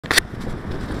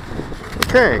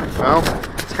Okay, well,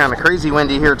 it's kind of crazy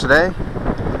windy here today.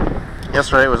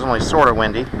 Yesterday was only sort of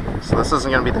windy, so this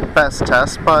isn't going to be the best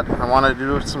test, but I wanted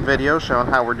to do some video showing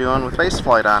how we're doing with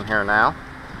BetaFlight on here now.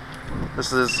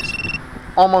 This is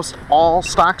almost all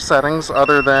stock settings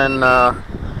other than, of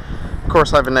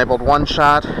course, I've enabled one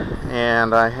shot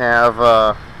and I have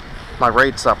my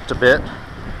rates up to bit.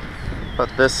 But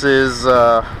this is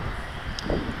BLHeli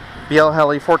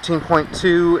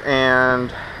 14.2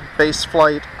 and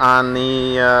BetaFlight on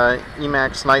the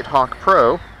Emax Nighthawk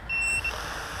Pro.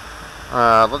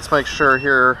 Let's make sure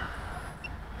here.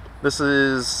 This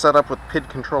is set up with PID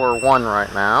controller 1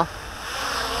 right now.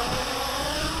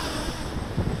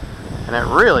 And it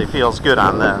really feels good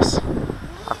on this.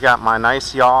 I've got my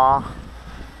nice yaw.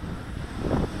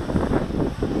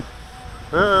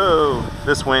 Oh,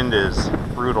 this wind is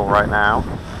brutal right now.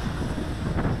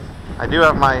 I do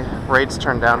have my rates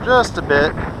turned down just a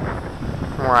bit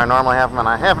from where I normally have them, and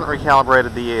I haven't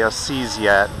recalibrated the ASCs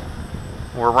yet.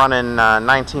 We're running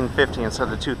 1950 instead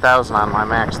of 2000 on my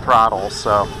max throttle,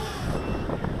 so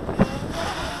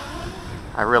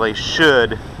I really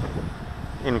should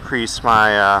increase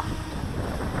my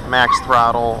max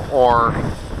throttle or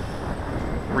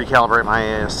recalibrate my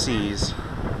ASCs.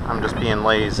 I'm just being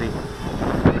lazy.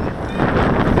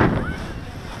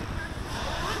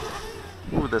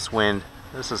 Ooh, this wind.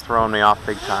 This is throwing me off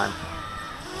big time.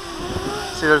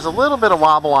 See, there's a little bit of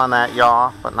wobble on that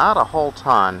yaw, but not a whole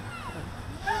ton.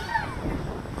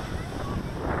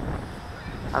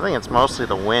 I think it's mostly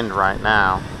the wind right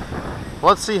now.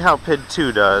 Let's see how PID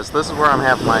 2 does. This is where I'm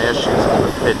having my issues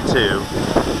with PID 2.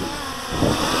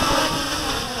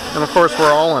 And of course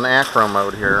we're all in acro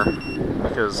mode here,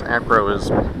 because acro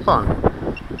is fun.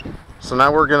 So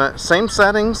now we're gonna, same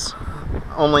settings,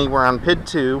 only we're on PID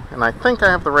 2, and I think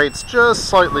I have the rates just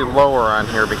slightly lower on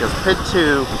here because PID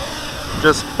 2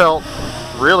 just felt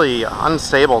really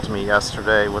unstable to me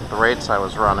yesterday with the rates I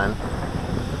was running.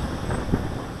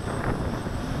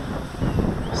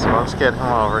 So let's get him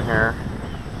over here.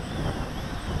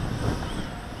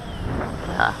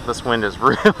 Yeah, this wind is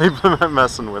really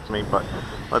messing with me, but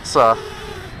let's, maybe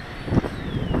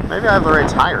I have the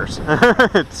rates higher.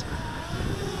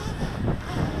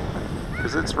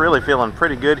 Because it's really feeling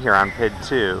pretty good here on PID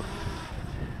 2.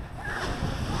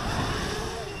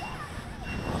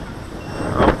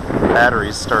 Oh, the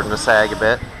battery's starting to sag a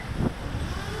bit.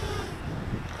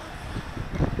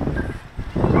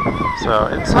 So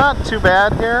it's not too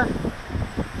bad here.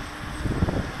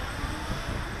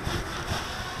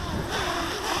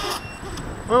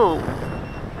 Ooh.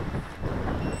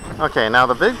 Okay, now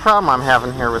the big problem I'm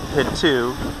having here with PID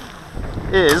 2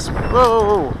 is,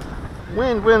 whoa,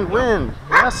 wind, wind, wind,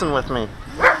 messing with me.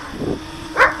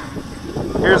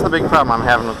 Here's the big problem I'm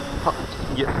having with,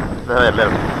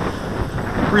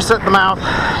 reset the mouth.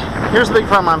 Here's the big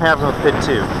problem I'm having with PID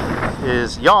 2,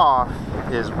 is yaw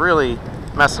is really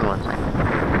messing with me.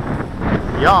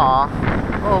 Yaw,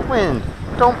 oh wind,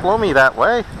 don't blow me that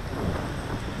way.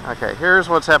 Okay, here's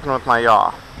what's happening with my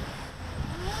yaw.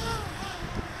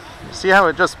 See how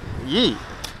it just yee,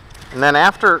 and then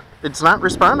after, it's not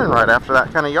responding right after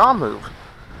that kind of yaw move.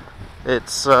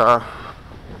 It's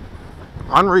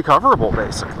unrecoverable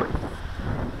basically.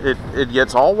 It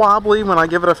gets all wobbly when I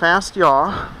give it a fast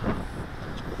yaw,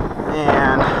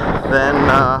 and then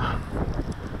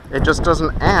it just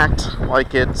doesn't act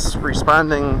like it's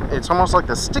responding. It's almost like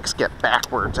the sticks get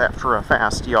backwards after a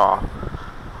fast yaw.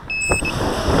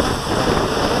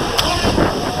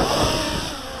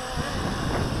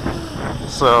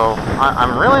 So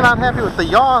I'm really not happy with the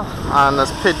yaw on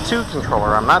this PID 2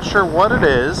 controller. I'm not sure what it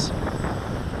is.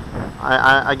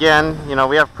 Again, you know,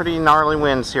 we have pretty gnarly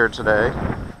winds here today.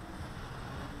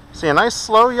 See, a nice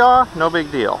slow yaw, no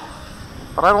big deal.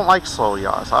 But I don't like slow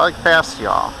yaws. I like fast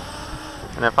yaw.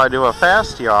 And if I do a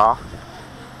fast yaw,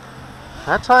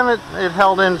 that time it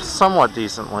held in somewhat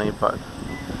decently, but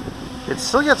it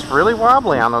still gets really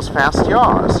wobbly on those fast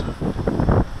yaws.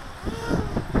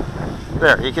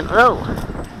 There, you can, oh,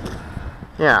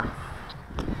 yeah.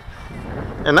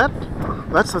 And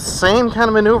that's the same kind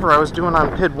of maneuver I was doing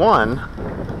on PID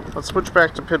 1. Let's switch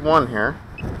back to PID 1 here.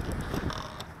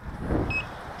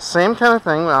 Same kind of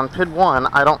thing on PID 1,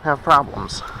 I don't have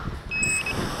problems.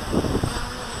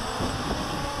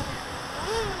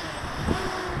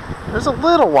 There's a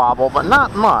little wobble, but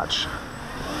not much.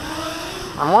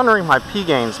 I'm wondering if my P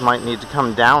gains might need to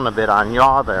come down a bit on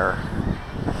yaw there.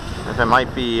 If it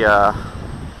might be,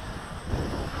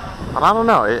 but I don't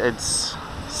know, it's,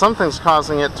 something's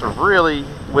causing it to really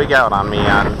wig out on me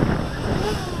on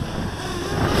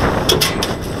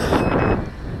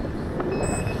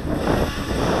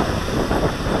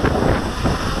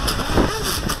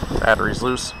Battery's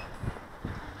loose.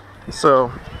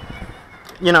 So,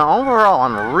 you know, overall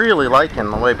I'm really liking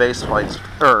the way BetaFlight's,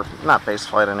 or not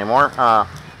BetaFlight anymore,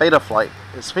 BetaFlight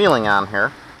is feeling on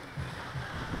here.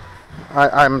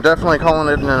 I'm definitely calling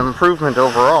it an improvement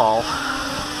overall.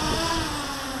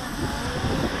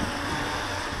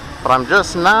 But I'm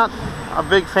just not a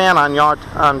big fan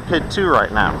on PID 2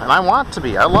 right now, and I want to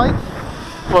be. I like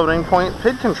floating point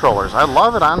PID controllers. I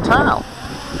love it on tile,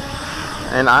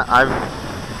 and I've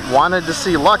wanted to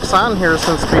see Lux on here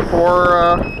since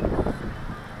before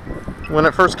when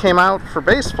it first came out for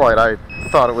BetaFlight. I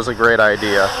thought it was a great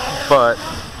idea, but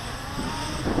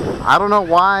I don't know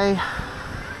why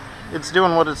it's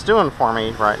doing what it's doing for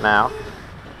me right now.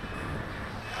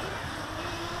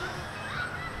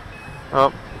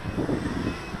 Oh.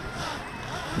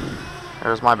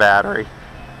 There's my battery.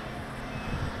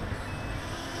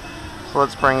 So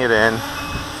let's bring it in.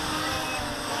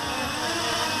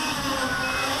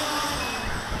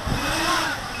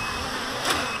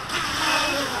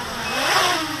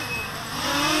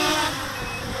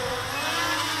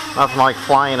 Nothing like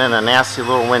flying in a nasty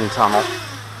little wind tunnel.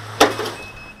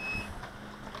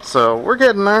 So we're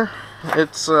getting there.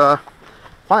 It's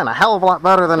flying a hell of a lot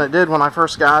better than it did when I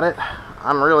first got it.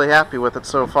 I'm really happy with it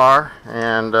so far,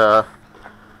 and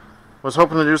was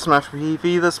hoping to do some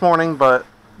FPV this morning, but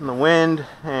the wind,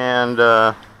 and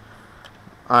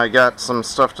I got some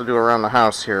stuff to do around the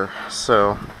house here.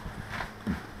 So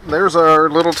there's our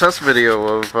little test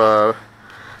video of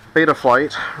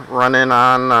BetaFlight running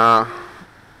on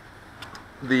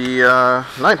the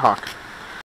Nighthawk.